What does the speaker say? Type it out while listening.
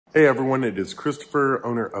Hey everyone, it is Christopher,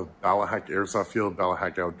 owner of Ballahack Airsoft Field,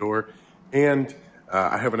 Ballahack Outdoor, and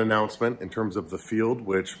I have an announcement in terms of the field,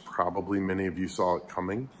 which probably many of you saw it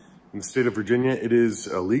coming. In the state of Virginia, it is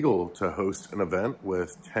illegal to host an event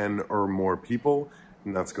with 10 or more people,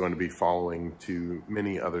 and that's going to be following to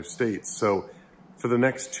many other states. So for the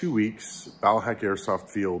next 2 weeks, Ballahack Airsoft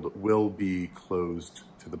Field will be closed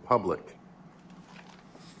to the public.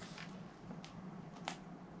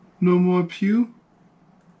 No more pew?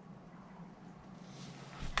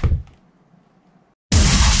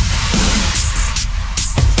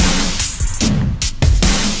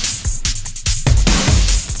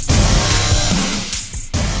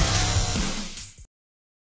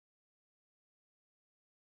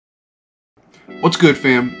 What's good,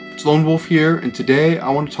 fam? It's Lone Wolf here, and today I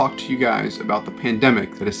want to talk to you guys about the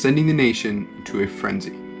pandemic that is sending the nation into a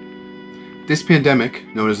frenzy. This pandemic,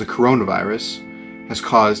 known as the coronavirus, has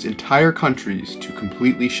caused entire countries to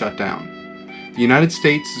completely shut down. The United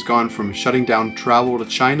States has gone from shutting down travel to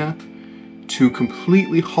China to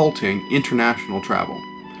completely halting international travel.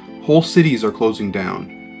 Whole cities are closing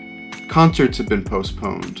down. Concerts have been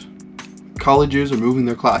postponed. Colleges are moving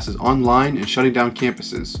their classes online and shutting down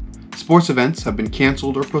campuses. Sports events have been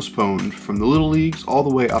canceled or postponed, from the little leagues all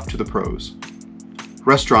the way up to the pros.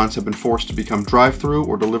 Restaurants have been forced to become drive-through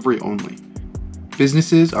or delivery only.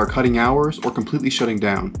 Businesses are cutting hours or completely shutting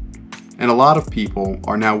down. And a lot of people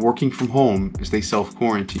are now working from home as they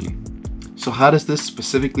self-quarantine. So how does this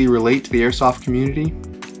specifically relate to the airsoft community?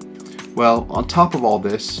 Well, on top of all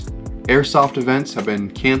this, airsoft events have been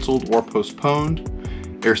canceled or postponed.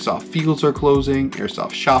 Airsoft fields are closing,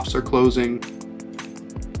 airsoft shops are closing.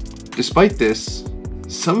 Despite this,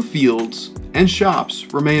 some fields and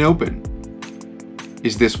shops remain open.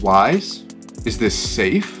 Is this wise? Is this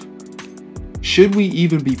safe? Should we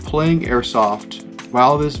even be playing airsoft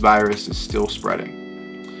while this virus is still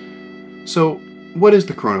spreading? So, what is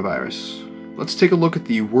the coronavirus? Let's take a look at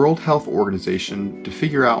the World Health Organization to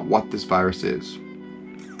figure out what this virus is.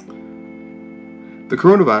 The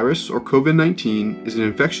coronavirus, or COVID-19, is an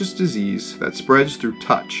infectious disease that spreads through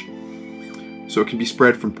touch. So it can be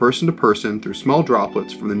spread from person to person through small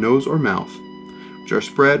droplets from the nose or mouth, which are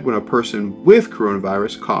spread when a person with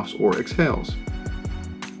coronavirus coughs or exhales.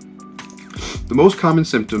 The most common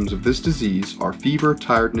symptoms of this disease are fever,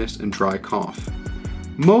 tiredness, and dry cough.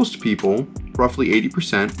 Most people, roughly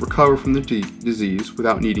 80%, recover from the disease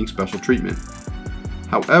without needing special treatment.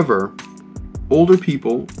 However, older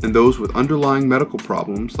people and those with underlying medical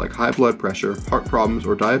problems like high blood pressure, heart problems,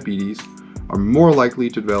 or diabetes are more likely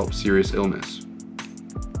to develop serious illness.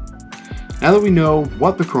 Now that we know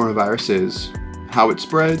what the coronavirus is, how it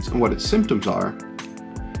spreads, and what its symptoms are,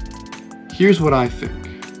 here's what I think.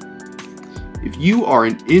 If you are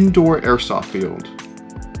an indoor airsoft field,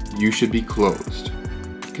 you should be closed.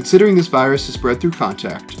 Considering this virus is spread through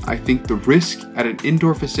contact, I think the risk at an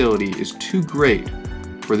indoor facility is too great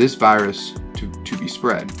for this virus to be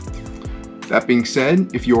spread. That being said,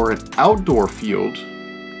 if you are an outdoor field,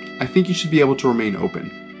 I think you should be able to remain open.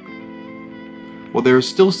 While there is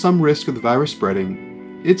still some risk of the virus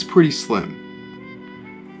spreading, it's pretty slim.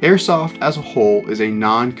 Airsoft as a whole is a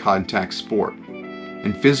non-contact sport,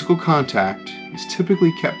 and physical contact is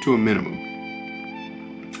typically kept to a minimum.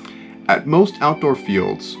 At most outdoor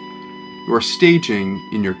fields, you are staging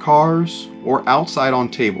in your cars or outside on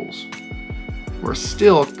tables, where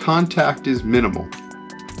still contact is minimal.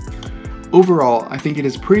 Overall, I think it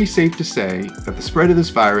is pretty safe to say that the spread of this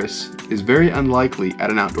virus is very unlikely at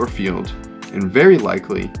an outdoor field and very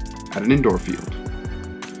likely at an indoor field.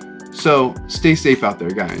 So stay safe out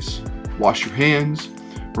there, guys. Wash your hands.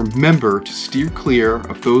 Remember to steer clear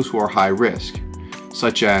of those who are high risk,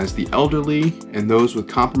 such as the elderly and those with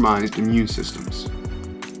compromised immune systems.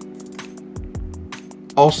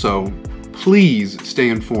 Also, please stay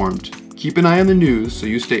informed. Keep an eye on the news so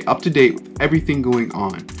you stay up to date with everything going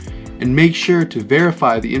on. And make sure to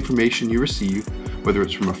verify the information you receive, whether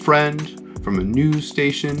it's from a friend, from a news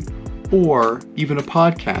station, or even a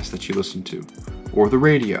podcast that you listen to, or the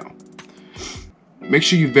radio. Make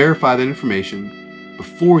sure you verify that information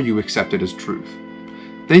before you accept it as truth.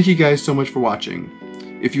 Thank you guys so much for watching.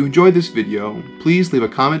 If you enjoyed this video, please leave a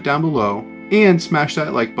comment down below and smash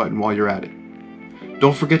that like button while you're at it.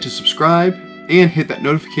 Don't forget to subscribe and hit that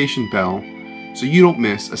notification bell so you don't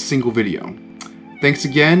miss a single video. Thanks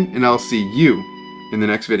again, and I'll see you in the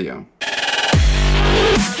next video.